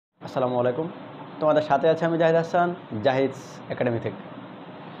আসসালামু আলাইকুম। তোমাদের সাথে আছে আমি জাহিদ হাসান, জাহিদ একাডেমি থেকে।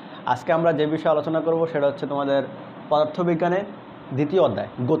 আজকে আমরা যে বিষয়ে আলোচনা করব সেটা হচ্ছে তোমাদের পদার্থবিজ্ঞানের দ্বিতীয় অধ্যায়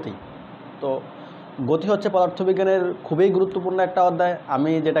গতি। তো গতি হচ্ছে পদার্থবিজ্ঞানের খুবই গুরুত্বপূর্ণ একটা অধ্যায়।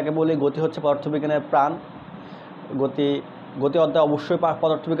 আমি যেটাকে বলি গতি হচ্ছে পদার্থবিজ্ঞানের প্রাণ। গতি অধ্যায় অবশ্যই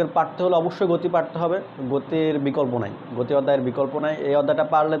পদার্থবিজ্ঞান পাঠতে হলে অবশ্যই গতি পাঠতে হবে। গতির বিকল্প নাই, গতি অধ্যায়ের বিকল্প নাই। এই অধ্যায়টা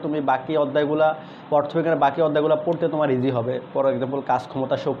পারলে তুমি বাকি অধ্যায়গুলো পদার্থবিজ্ঞানের বাকি অধ্যায়গুলো পড়তে তোমার ইজি হবে। ফর এক্সাম্পল কাজ,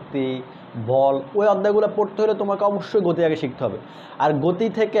 ক্ষমতা, শক্তি, বল, ওই অধ্যায়গুলো পড়তে হলে তোমাকে অবশ্যই গতি আগে শিখতে হবে। আর গতি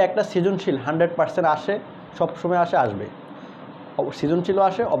থেকে একটা সৃজনশীল 100% আসে, সবসময় আসবে। সৃজনশীলও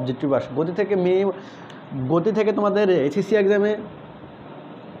আসে, অবজেক্টিভ আসে। গতি থেকে তোমাদের এইচএসসি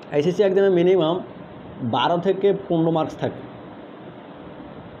এক্সামে মিনিমাম 12 থেকে 15 মার্কস থাকে।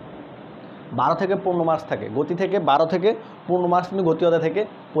 12 থেকে 15 মার্কস থাকে গতি থেকে। 12 থেকে 15 মার্কস কিন্তু গতি অধ্যায় থেকে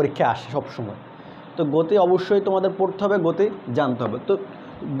পরীক্ষা আসে সবসময়। তো গতি অবশ্যই তোমাদের পড়তে হবে, গতি জানতে হবে। তো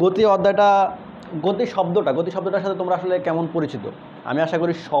গতি অধ্যায়টা, গতি শব্দটার সাথে তোমরা আসলে কেমন পরিচিত? আমি আশা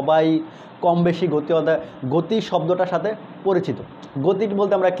করি সবাই কম বেশি গতি শব্দটার সাথে পরিচিত। গতি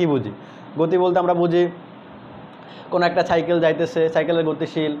বলতে আমরা কী বুঝি? গতি বলতে আমরা বুঝি কোনো একটা সাইকেল যাইতেছে, সাইকেলের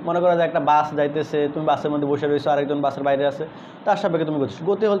গতিশীল। মনে করো যে একটা বাস যাইতেছে, তুমি বাসের মধ্যে বসে রয়েছো, আরেকজন বাসের বাইরে আছে, তার সাপেক্ষে তুমি গতিশীল।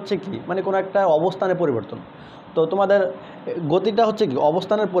 গতি হচ্ছে কি, মানে কোনো একটা অবস্থানের পরিবর্তন। তো তোমাদের গতিটা হচ্ছে কি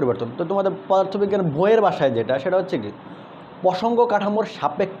অবস্থানের পরিবর্তন। তো তোমাদের পদার্থবিজ্ঞান বইয়ের ভাষায় সেটা হচ্ছে কি প্রসঙ্গ কাঠামোর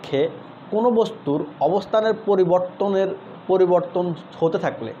সাপেক্ষে কোনো বস্তুর অবস্থানের পরিবর্তন হতে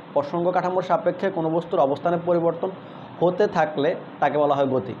থাকলে, প্রসঙ্গ কাঠামোর সাপেক্ষে কোনো বস্তুর অবস্থানের পরিবর্তন হতে থাকলে তাকে বলা হয়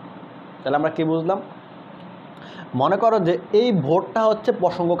গতি। তাহলে আমরা কি বুঝলাম? মনে করো যে এই বোর্ডটা হচ্ছে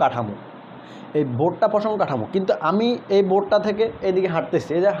প্রসঙ্গ কাঠামো, এই বোর্ডটা প্রসঙ্গ কাঠামো, কিন্তু আমি এই বোর্ডটা থেকে এদিকে হাঁটতেছি,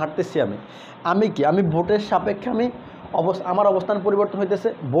 এই যে হাঁটতেছি আমি বোর্ডের সাপেক্ষে আমার অবস্থান পরিবর্তন হইতেছে।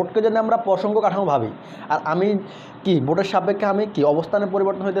 বোর্ডকে যদি আমরা প্রসঙ্গ কাঠামো ভাবি, আর আমি কি বোর্ডের সাপেক্ষে আমি কি অবস্থানের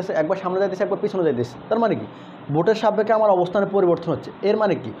পরিবর্তন হইতেছে, একবার সামনে যাইতেছি, একবার পিছনে যাইতেছি। তার মানে কি বোর্ডের সাপেক্ষে আমার অবস্থানের পরিবর্তন হচ্ছে। এর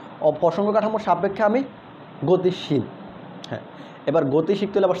মানে কি প্রসঙ্গ কাঠামোর সাপেক্ষে আমি গতিশীল। হ্যাঁ, এবার গতি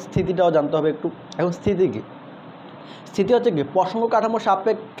শিখতে হলে আবার স্থিতিটাও জানতে হবে একটু। এখন স্থিতি কি? স্থিতি হচ্ছে কি প্রসঙ্গ কাঠামোর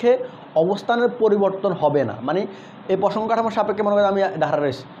সাপেক্ষে অবস্থানের পরিবর্তন হবে না। মানে এই প্রসঙ্গ কাঠামোর সাপেক্ষে মনে করি আমি দাঁড়া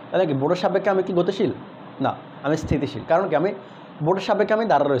রয়েছি, তাহলে কি বোর্ডের সাপেক্ষে আমি কি গতিশীল? না, আমি স্থিতিশীল। কারণ কি আমি বোর্ডের সাপেক্ষে আমি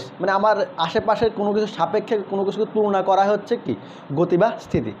দাঁড়া রয়েছি, মানে আমার আশেপাশের কোনো কিছু সাপেক্ষে কোনো কিছুকে তুলনা করা হচ্ছে কি গতি বা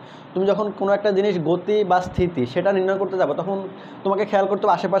স্থিতি। তুমি যখন কোনো একটা জিনিস গতি বা স্থিতি সেটা নির্ণয় করতে যাবো, তখন তোমাকে খেয়াল করতে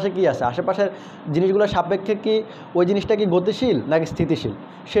হবে আশেপাশে কী আছে, আশেপাশের জিনিসগুলোর সাপেক্ষে কি ওই জিনিসটা কি গতিশীল নাকি স্থিতিশীল,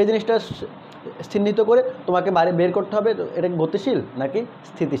 সেই জিনিসটা চিহ্নিত করে তোমাকে বের করতে হবে এটা গতিশীল নাকি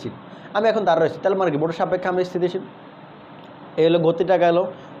স্থিতিশীল। আমি এখন দাঁড়া রয়েছি, তাহলে মানে কি বোর্ডের সাপেক্ষে আমি স্থিতিশীল। এই হলো গতিটা গেল।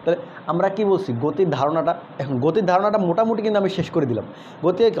 তাহলে আমরা কি বলছি গতির ধারণাটা, এখন গতির ধারণাটা মোটামুটি কিন্তু আমি শেষ করে দিলাম।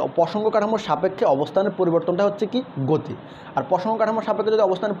 গতি প্রসঙ্গ কাঠামোর সাপেক্ষে অবস্থানের পরিবর্তনটা হচ্ছে কি গতি, আর প্রসঙ্গ কাঠামোর সাপেক্ষে যদি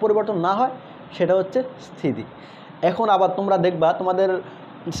অবস্থানের পরিবর্তন না হয় সেটা হচ্ছে স্থিতি। এখন আবার তোমরা দেখবা তোমাদের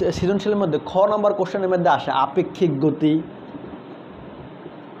সৃজনশীলের মধ্যে খ নম্বর কোশ্চেনের মধ্যে আসে আপেক্ষিক গতি,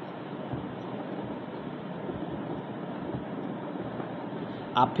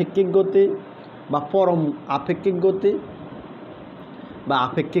 আপেক্ষিক গতি বা পরম আপেক্ষিক গতি বা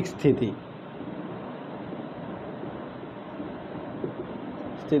আপেক্ষিক স্থিতি।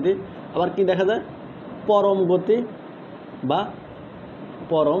 আবার কি দেখা যায় পরম গতি বা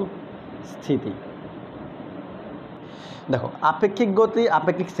পরম স্থিতি। দেখো আপেক্ষিক গতি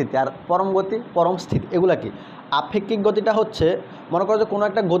আপেক্ষিক স্থিতি আর পরম গতি পরম স্থিতি, এগুলা কি? আপেক্ষিক গতিটা হচ্ছে মনে করো যে কোনো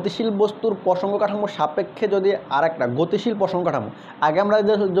একটা গতিশীল বস্তুর প্রসঙ্গ কাঠামোর সাপেক্ষে যদি আর একটা গতিশীল প্রসঙ্গ কাঠামো, আগে আমরা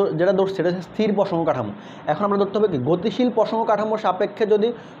যেটা ধরছি সেটা হচ্ছে স্থির প্রসঙ্গ কাঠামো, এখন আমরা ধরতে হবে কি গতিশীল প্রসঙ্গ কাঠামোর সাপেক্ষে যদি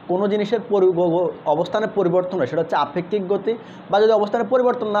কোনো জিনিসের অবস্থানের পরিবর্তন হয় সেটা হচ্ছে আপেক্ষিক গতি, বা যদি অবস্থানের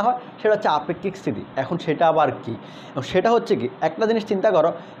পরিবর্তন না হয় সেটা হচ্ছে আপেক্ষিক স্থিতি। এখন সেটা আবার কি? সেটা হচ্ছে কি একটা জিনিস চিন্তা করো,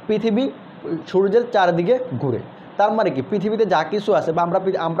 পৃথিবী সূর্যের চারদিকে ঘুরে। তার মানে কি পৃথিবীতে যা কিছু আছে বা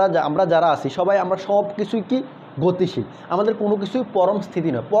আমরা যারা আছি সবাই আমরা সব কিছুই কি গতিশীল, আমাদের কোনো কিছুই পরম স্থিতি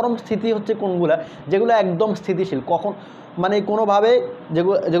নয়। পরম স্থিতি হচ্ছে কোনগুলা? যেগুলো একদম স্থিতিশীল, কখন মানে কোনোভাবে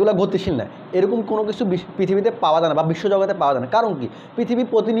যেগুলো গতিশীল নয়, এরকম কোনো কিছু পৃথিবীতে পাওয়া যায় না বা বিশ্বজগতে পাওয়া যায় না। কারণ কি পৃথিবী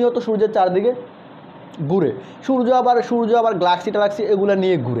প্রতিনিয়ত সূর্যের চারদিকে ঘুরে, সূর্য আবার গ্যালাক্সি এগুলো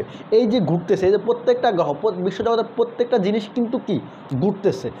নিয়ে ঘুরে। এই যে ঘুরতেছে, এই যে প্রত্যেকটা গ্রহ বিশ্বজগতের প্রত্যেকটা জিনিস কিন্তু কি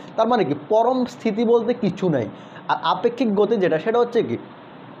ঘুরতেছে। তার মানে কি পরম স্থিতি বলতে কিছু নাই। আর আপেক্ষিক গতি সেটা হচ্ছে কি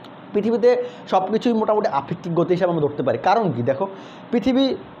পৃথিবীতে সব কিছুই মোটামুটি আপেক্ষিক গতি হিসাবে আমরা ধরতে পারি। কারণ কি দেখো পৃথিবী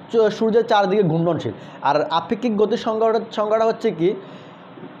সূর্যের চারদিকে ঘূর্ণনশীল, আর আপেক্ষিক গতির সংজ্ঞাটা হচ্ছে কি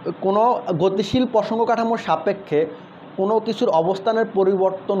কোনো গতিশীল প্রসঙ্গ কাঠামোর সাপেক্ষে কোনো কিছুর অবস্থানের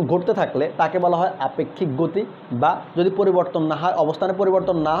পরিবর্তন ঘটতে থাকলে তাকে বলা হয় আপেক্ষিক গতি, বা যদি পরিবর্তন না হয়, অবস্থানের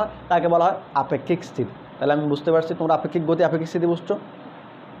পরিবর্তন না হয়, তাকে বলা হয় আপেক্ষিক স্থিতি। তাহলে আমি বুঝতে পারছি তোমরা আপেক্ষিক গতি আপেক্ষিক স্থিতি বুঝছো।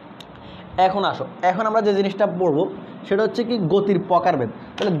 এখন আসো, এখন আমরা যে জিনিসটা পড়বো সেটা হচ্ছে কি গতির প্রকারভেদ।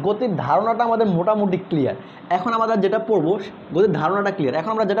 তাহলে গতির ধারণাটা আমাদের মোটামুটি ক্লিয়ার। এখন আমাদের যেটা পড়বো গতির ধারণাটা ক্লিয়ার।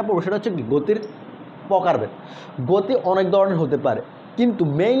 এখন আমরা যেটা পড়বো সেটা হচ্ছে কি গতির প্রকারভেদ। গতি অনেক ধরনের হতে পারে, কিন্তু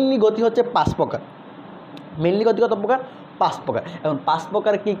মেইনলি গতি হচ্ছে 5 প্রকার। মেইনলি গতি কত প্রকার? 5 প্রকার। এখন 5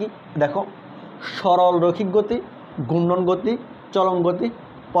 প্রকার কী কী দেখো: সরল রৈখিক গতি, ঘূর্ণন গতি, চলন গতি,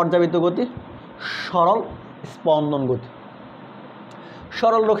 পর্যাবৃত্ত গতি, সরল স্পন্দন গতি।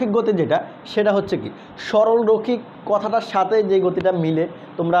 সরল রৈখিক গতি যেটা, সেটা হচ্ছে কি সরল রৈখিক কথাটার সাথে যে গতিটা মিলে,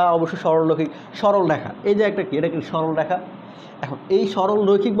 তোমরা অবশ্যই সরল রৈখিক, সরল রেখা, এই যে একটা কি, এটা কি সরল রেখা। এখন এই সরল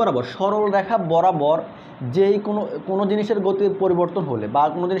রৈখিক বরাবর, সরল রেখা বরাবর যেই কোনো জিনিসের গতির পরিবর্তন হলে বা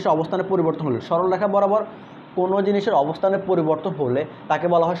কোনো জিনিসের অবস্থানের পরিবর্তন হলে, সরল রেখা বরাবর কোনো জিনিসের অবস্থানের পরিবর্তন হলে তাকে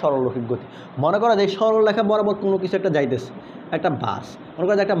বলা হয় সরল রৈখিক গতি। মনে করা যায় সরল রেখা বরাবর কোনো কিছু একটা যাইতেছে, একটা বাস, মনে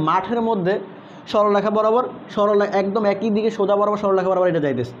করা যায় একটা মাঠের মধ্যে সরল রেখা বরাবর, একদম একই দিকে সোজা বরাবর সরল রেখা বরাবর এটা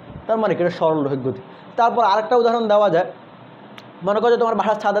যাইতেছে, তার মানে এটা সরল রৈখিক গতি। তারপর আরেকটা উদাহরণ দেওয়া যায়, মনে করো যে তোমার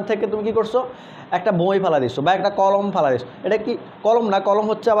বাসার ছাদের থেকে তুমি কী করছো, একটা বই ফেলা দিচ্ছ বা একটা কলম ফেলা দিচ্ছ। এটা কি কলম না, কলম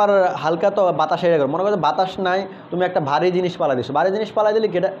হচ্ছে আবার হালকা তো বাতাস এড়ে গেল। মনে করো বাতাস নাই, তুমি একটা ভারী জিনিস ফেলা দিচ্ছ, ভারী জিনিস ফেলা দিলে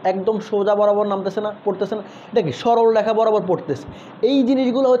কি এটা একদম সোজা বরাবর নামতেছে না, পড়তেছে না, এটা কি সরল রেখা বরাবর পড়তেছে। এই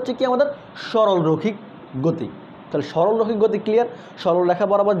জিনিসগুলো হচ্ছে কি আমাদের সরল রৈখিক গতি। তাহলে সরল রৈখিক গতি ক্লিয়ার, সরল রেখা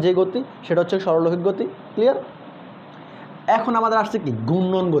বরাবর যে গতি সেটা হচ্ছে সরল রৈখিক গতি, ক্লিয়ার। এখন আমাদের আসছে কি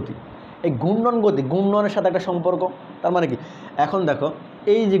ঘূর্ণন গতি। এই ঘূর্ণন গতি, ঘূর্ণনের সাথে একটা সম্পর্ক, তার মানে কি এখন দেখো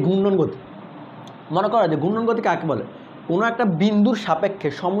এই যে ঘূর্ণন গতি, মনে করো যে ঘূর্ণন গতি কাকে বলে, কোনো একটা বিন্দুর সাপেক্ষে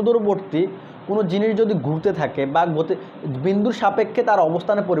সমুদ্রবর্তী কোনো জিনিস যদি ঘুরতে থাকে বা বিন্দুর সাপেক্ষে তার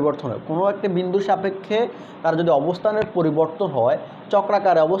অবস্থানের পরিবর্তন হয়, কোনো একটা বিন্দুর সাপেক্ষে তার যদি অবস্থানের পরিবর্তন হয়,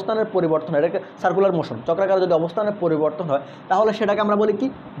 চক্রাকারে অবস্থানের পরিবর্তন হয়, এটাকে সার্কুলার মোশন, চক্রাকারে যদি অবস্থানের পরিবর্তন হয়, তাহলে সেটাকে আমরা বলি কি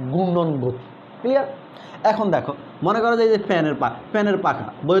ঘূর্ণন গতি, ক্লিয়ার। এখন দেখো মনে করো যে এই যে ফ্যানের পাখা,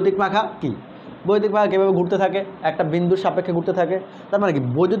 বৈদ্যুতিক পাখা কি, বৈদ্যুতিক পাখা কীভাবে ঘুরতে থাকে, একটা বিন্দুর সাপেক্ষে ঘুরতে থাকে, তার মানে কি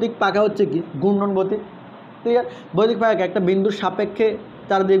বৈদ্যুতিক পাখা হচ্ছে কি ঘূর্ণন গতি, ক্লিয়ার। বৈদ্যুতিক পাখাকে একটা বিন্দুর সাপেক্ষে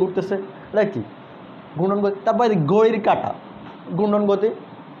চারদিকে ঘুরতেছে, এটা কি ঘূর্ণন গতি। তারপরে ঘড়ির কাঁটা, ঘূর্ণন গতি।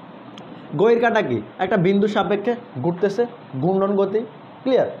 ঘড়ির কাঁটা কি একটা বিন্দুর সাপেক্ষে ঘুরতেছে, ঘূর্ণন গতি,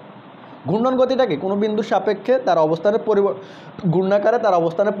 ক্লিয়ার। ঘূর্ণন গতিটা কি কোনো বিন্দুর সাপেক্ষে তার অবস্থানের ঘূর্ণাকারে তার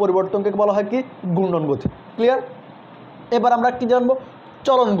অবস্থানের পরিবর্তনকে বলা হয় কি ঘূর্ণন গতি, ক্লিয়ার। এবার আমরা কি জানবো,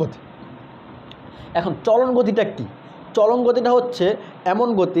 চলন গতি। এখন চলন গতিটা কি, চলন গতিটা হচ্ছে এমন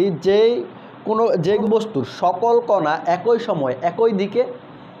গতি যে বস্তুর সকল কণা একই সময় একই দিকে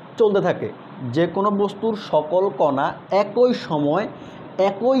চলতে থাকে, যে কোনো বস্তুর সকল কণা একই সময়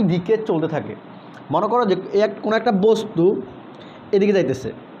একই দিকে চলতে থাকে। মনে করো যে কোনো একটা বস্তু এদিকে যাইতেছে,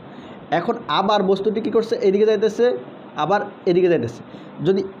 এখন আবার বস্তুটি কী করছে, এদিকে যাইতেছে, আবার এদিকে যাইতেছে।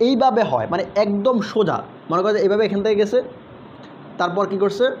 যদি এইভাবে হয় মানে একদম সোজা, মনে করো যে এইভাবে এখান থেকে গেছে, তারপর কি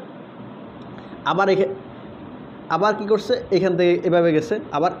করছে আবার কি করছে এখান থেকে এভাবে গেছে,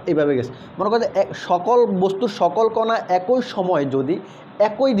 আবার এইভাবে গেছে। মনে করো যে সকল বস্তুর সকল কণা একই সময় যদি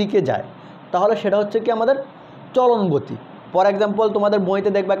একই দিকে যায়, তাহলে সেটা হচ্ছে কি আমাদের চলন গতি। ফর এক্সাম্পল তোমাদের বইতে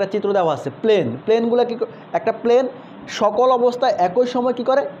দেখবে একটা চিত্র দেওয়া আছে প্লেনগুলো কি, একটা প্লেন সকল অবস্থায় একই সময় কি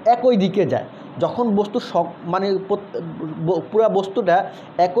করে, একই দিকে যায়। যখন বস্তু মানে পুরো বস্তুটা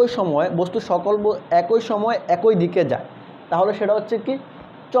একই সময় একই সময় একই দিকে যায়, তাহলে সেটা হচ্ছে কি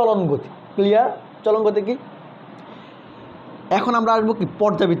চলন গতি, ক্লিয়ার। চলন গতি কি। এখন আমরা আসবো কি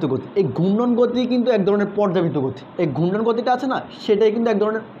পর্যাবৃত্ত গতি। এই ঘূর্ণন গতি কিন্তু এক ধরনের পর্যাবৃত্ত গতি, এই ঘূর্ণন গতিটা আছে না, সেটাই কিন্তু এক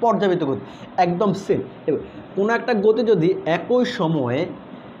ধরনের পর্যাবৃত্ত গতি, একদম সেম। কোনো একটা গতি যদি একই সময়ে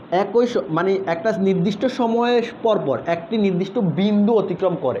মানে একটা নির্দিষ্ট সময়ে পরপর একটি নির্দিষ্ট বিন্দু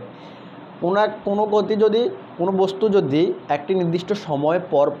অতিক্রম করে, কোনো গতি যদি কোনো বস্তু যদি একটি নির্দিষ্ট সময়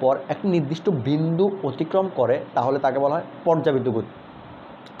পরপর একটি নির্দিষ্ট বিন্দু অতিক্রম করে, তাহলে তাকে বলা হয় পর্যাবৃত্ত গতি।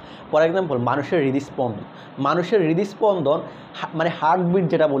 ফর এক্সাম্পল মানুষের হৃদস্পন্দন মানে হার্টবিট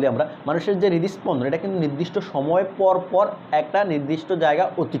যেটা বলি আমরা, মানুষের যে হৃদস্পন্দন, এটা কিন্তু নির্দিষ্ট সময় পর পর একটা নির্দিষ্ট জায়গা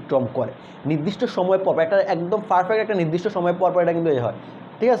অতিক্রম করে, নির্দিষ্ট সময় পর একটা একদম পারফেক্ট একটা নির্দিষ্ট সময় পর পর এটা কিন্তু হয়,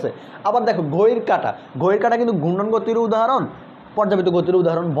 ঠিক আছে। আবার দেখো ঘড়ির কাঁটা কিন্তু ঘূর্ণন গতির উদাহরণ, পর্যাবৃত্ত গতির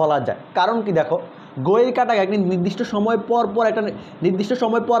উদাহরণ বলা যায়। কারণ কি দেখো ঘড়ির কাঁটা একটি নির্দিষ্ট সময় পর পর একটা নির্দিষ্ট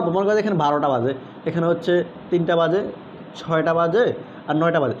সময় পর মনে করো এখানে 12টা বাজে, এখানে হচ্ছে 3টা বাজে, 6টা বাজে আর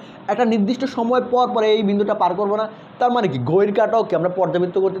 9টা বাজে, একটা নির্দিষ্ট সময় পর পর এই বিন্দুটা পার করবো না। তার মানে কি ঘড়ির কাঁটাও কি আমরা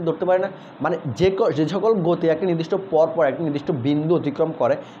পর্যাবৃত্ত গতি ধরতে পারি না, মানে যে সকল গতি একটি নির্দিষ্ট পর পর একটি নির্দিষ্ট বিন্দু অতিক্রম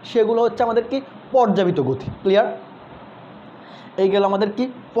করে, সেগুলো হচ্ছে আমাদের কি পর্যাবৃত্ত গতি, ক্লিয়ার। এই গেল আমাদের কি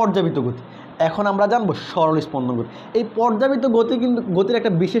পর্যাবৃত্ত গতি। এখন আমরা জানবো সরল স্পন্দন গতি। এই পর্যাবৃত্ত গতি কিন্তু গতির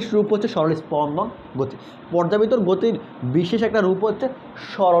একটা বিশেষ রূপ হচ্ছে সরল স্পন্দন গতি। পর্যাবৃত্ত গতির বিশেষ একটা রূপ হচ্ছে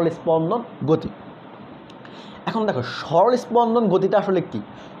সরল স্পন্দন গতি। এখন দেখো সরল স্পন্দন গতিটা আসলে কি?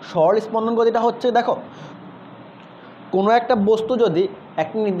 সরল স্পন্দন গতিটা হচ্ছে, দেখো কোনো একটা বস্তু যদি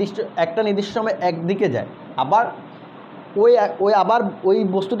একটা নির্দিষ্ট সময় একদিকে যায়, আবার ওই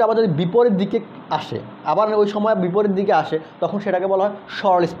বস্তুটা আবার যদি বিপরীত দিকে আসে, আবার ওই সময় বিপরীত দিকে আসে, তখন সেটাকে বলা হয়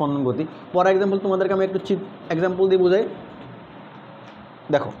সরল স্পন্দন গতি। ফর এক্সাম্পল তোমাদেরকে আমি একটু এক্সাম্পল দিয়ে বোঝাই।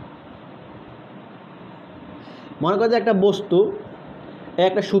 দেখো মনে করো যে একটা বস্তু,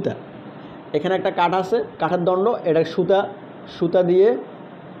 একটা সুতা, এখানে একটা কাঠ আছে, কাঠের দণ্ড, এটা সুতা দিয়ে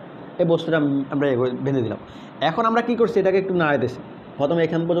এই বস্তুটা আমরা বেঁধে দিলাম। এখন আমরা কি করছি, এটাকে একটু নাড়াইতেছি। প্রথমে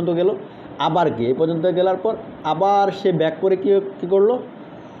এখান পর্যন্ত গেল, আবার কি এই পর্যন্ত গেলার পর আবার সে ব্যাক করে কী করলো,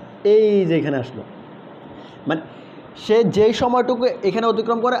 এই যে এখানে আসলো। মানে সে যেই সময়টুকু এখানে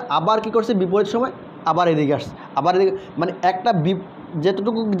অতিক্রম করে আবার কি করছে, বিপরীত সময় আবার এদিকে আসছে, আবার এদিকে, মানে একটা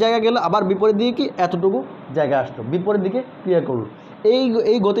যেতটুকু জায়গা গেল আবার বিপরীত দিকে কি এতটুকু জায়গা আসলো, বিপরীত দিকে ক্রিয়া করলো।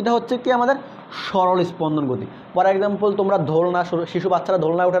 এই গতিটা হচ্ছে কি আমাদের সরল স্পন্দন গতি। ফর এক্সাম্পল তোমরা দোলনা, শিশু বাচ্চারা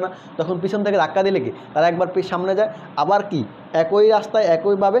দোলনা ওঠে না, তখন পিছন থেকে ধাক্কা দিলে কি তারা একবার সামনে যায়, আবার কি একই রাস্তায়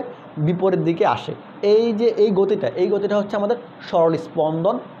একইভাবে বিপরীত দিকে আসে। এই গতিটা হচ্ছে আমাদের সরল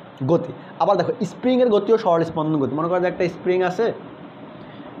স্পন্দন গতি। আবার দেখো স্প্রিংয়ের গতিও সরল স্পন্দন গতি। মনে করো যে একটা স্প্রিং আছে,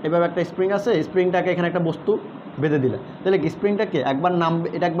 এভাবে একটা স্প্রিং আছে, স্প্রিংটাকে এখানে একটা বস্তু বেঁধে দিলে, তাহলে কি স্প্রিংটাকে একবার নামবে,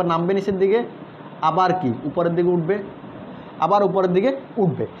 এটা একবার নামবে নিচের দিকে, আবার কি উপরের দিকে উঠবে, আবার উপরের দিকে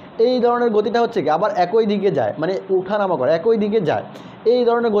উঠবে। এই ধরনের গতিটা হচ্ছে কি আবার একই দিকে যায়, মানে উঠানামা করে একই দিকে যায়। এই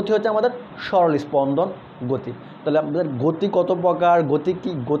ধরনের গতি হচ্ছে আমাদের সরল স্পন্দন গতি। তাহলে আমাদের গতি কত প্রকার, গতি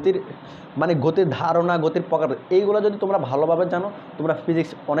কি, গতির ধারণা, গতির প্রকার, এইগুলো যদি তোমরা ভালোভাবে জানো, তোমরা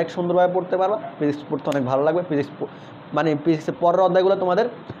ফিজিক্স অনেক সুন্দরভাবে পড়তে পারবা। ফিজিক্স পড়তে অনেক ভালো লাগবে। ফিজিক্সের পরের অধ্যায়গুলো তোমাদের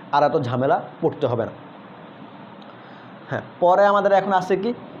আর এত ঝামেলা পড়তে হবে না। হ্যাঁ, পরে আমাদের এখন আছে কি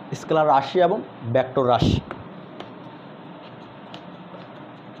স্কেলার রাশি এবং ভেক্টর রাশি।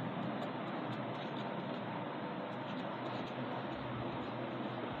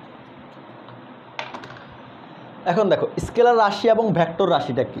 এখন দেখো স্কেলার রাশি এবং ভেক্টর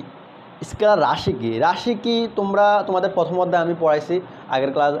রাশিটা কি। স্কেলার রাশি কি তোমাদের প্রথম অধ্যায়ে আমি পড়াইছি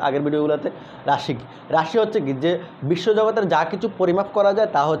আগের ভিডিওগুলোতে। রাশি কি? রাশি হচ্ছে কি যে বিশ্বজগতের যা কিছু পরিমাপ করা যায়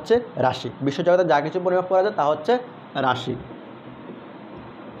তা হচ্ছে রাশি। বিশ্বজগতের যা কিছু পরিমাপ করা যায় তা হচ্ছে রাশি।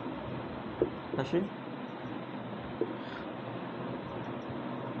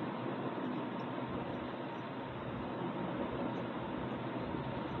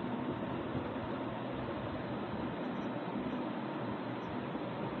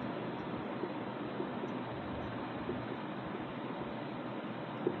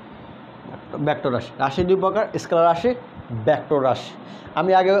 ভেক্টর রাশি। রাশি দুই প্রকার, স্কেলার রাশি, ভেক্টর রাশি।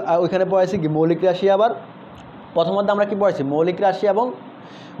 আমি আগে ওইখানে পড়াইছি কি মৌলিক রাশি, আবার প্রথম অধ্যায়ে আমরা কি পড়াইছি মৌলিক রাশি এবং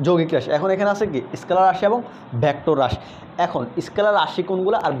যৌগিক রাশি। এখন এখানে আছে কি স্কেলার রাশি এবং ভেক্টর রাশি। এখন স্কেলার রাশি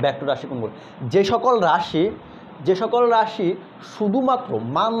কোনগুলো আর ভেক্টর রাশি কোনগুলো? যে সকল রাশি শুধুমাত্র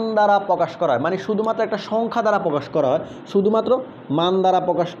মান দ্বারা প্রকাশ করা হয়, মানে শুধুমাত্র একটা সংখ্যা দ্বারা প্রকাশ করা হয়, শুধুমাত্র মান দ্বারা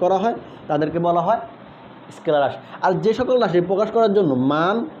প্রকাশ করা হয়, তাদেরকে বলা হয় স্কেলার রাশি। আর যে সকল রাশি প্রকাশ করার জন্য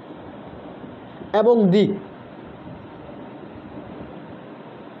মান এবং দিক,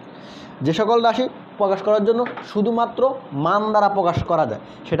 যে সকল রাশি প্রকাশ করার জন্য শুধুমাত্র মান দ্বারা প্রকাশ করা যায়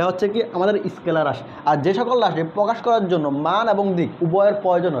সেটা হচ্ছে কি আমাদের স্কেলার রাশি। আর যে সকল রাশি প্রকাশ করার জন্য মান এবং দিক উভয়ের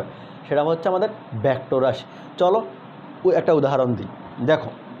প্রয়োজন হয় সেটা হচ্ছে আমাদের ভেক্টর রাশি। চলো একটা উদাহরণ দিই। দেখো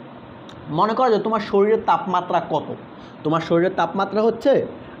মনে করো যে তোমার শরীরের তাপমাত্রা কত। তোমার শরীরের তাপমাত্রা হচ্ছে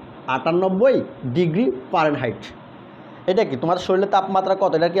 98 ডিগ্রি ফারেনহাইট। এটা কি তোমার শরীরের তাপমাত্রা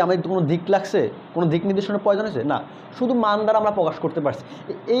কত, এটা কি আমাদের কোনো দিক লাগছে, কোনো দিক নির্দেশনের প্রয়োজন হয়েছে? না, শুধু মান দ্বারা আমরা প্রকাশ করতে পারছি।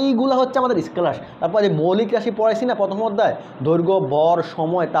 এইগুলো হচ্ছে আমাদের স্কেলার রাশি। তারপরে মৌলিক রাশি পড়াইছি না প্রথম অধ্যায়, দৈর্ঘ্য, ভর,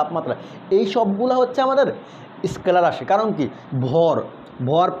 সময়, তাপমাত্রা, এই সবগুলো হচ্ছে আমাদের স্কেলার রাশি। কারণ কি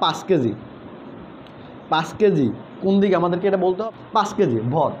ভর 5 কেজি, 5 কেজি কোন দিকে আমাদেরকে এটা বলতে হবে, 5 কেজি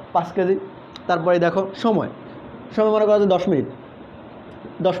ভর 5 কেজি। তারপরে দেখো সময় মনে করো যে 10 মিনিট,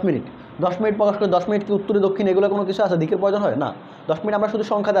 10 মিনিট প্রকাশ করে 10 মিনিট কি উত্তরে দক্ষিণ এগুলো কোনো কিছু আছে, দিকের প্রয়োজন হয় না। 10 মিনিট আমরা শুধু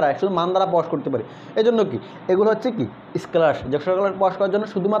সংখ্যা দ্বারা, শুধু মান দ্বারা প্রকাশ করতে পারি। এই জন্য কি এগুলো হচ্ছে কি স্কেলার রাশি। যে সকল প্রকাশ করার জন্য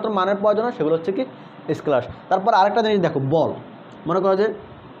শুধুমাত্র মানের প্রয়োজন হয় সেগুলো হচ্ছে কি স্কেলার রাশি। তারপর আরেকটা জিনিস দেখো, বল। মনে করো যে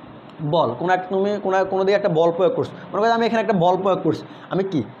বল, তুমি কোনো দিকে একটা বল প্রয়োগ করছো। মনে করো আমি এখানে একটা বল প্রয়োগ করছি, আমি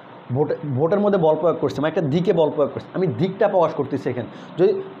কি ভোটের মধ্যে বল প্রয়োগ করছি, আমি একটা দিকে বল প্রয়োগ করছি, আমি দিকটা প্রকাশ করতেছি। এখানে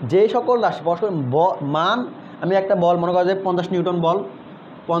যদি যে সকল রাশি প্রকাশ করে মান, আমি একটা বল মনে করো যে 50 নিউটন বল,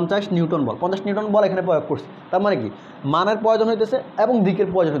 50 নিউটন বল এখানে প্রয়োগ করছি। তার মানে কি মানের প্রয়োজন হইতেছে এবং দিকের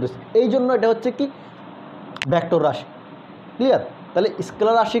প্রয়োজন হইতেছে। এই জন্য এটা হচ্ছে কি ভেক্টর রাশি। ক্লিয়ার? তাহলে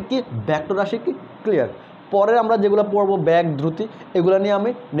স্কেলার রাশি কি, ভেক্টর রাশি কি, ক্লিয়ার? পরে আমরা যেগুলো পড়বো ব্যাগ, দ্রুতি, এগুলো নিয়ে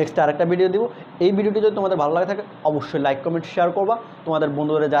আমি নেক্সট আরেকটা ভিডিও দিব। এই ভিডিওটি যদি তোমাদের ভালো লাগে থাকে অবশ্যই লাইক, কমেন্ট, শেয়ার করবা। তোমাদের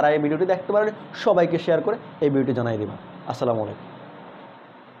বন্ধুরা যারা এই ভিডিওটি দেখতে পারেন সবাইকে শেয়ার করে এই ভিডিওটি জানাই দিবা। আসসালামু আলাইকুম।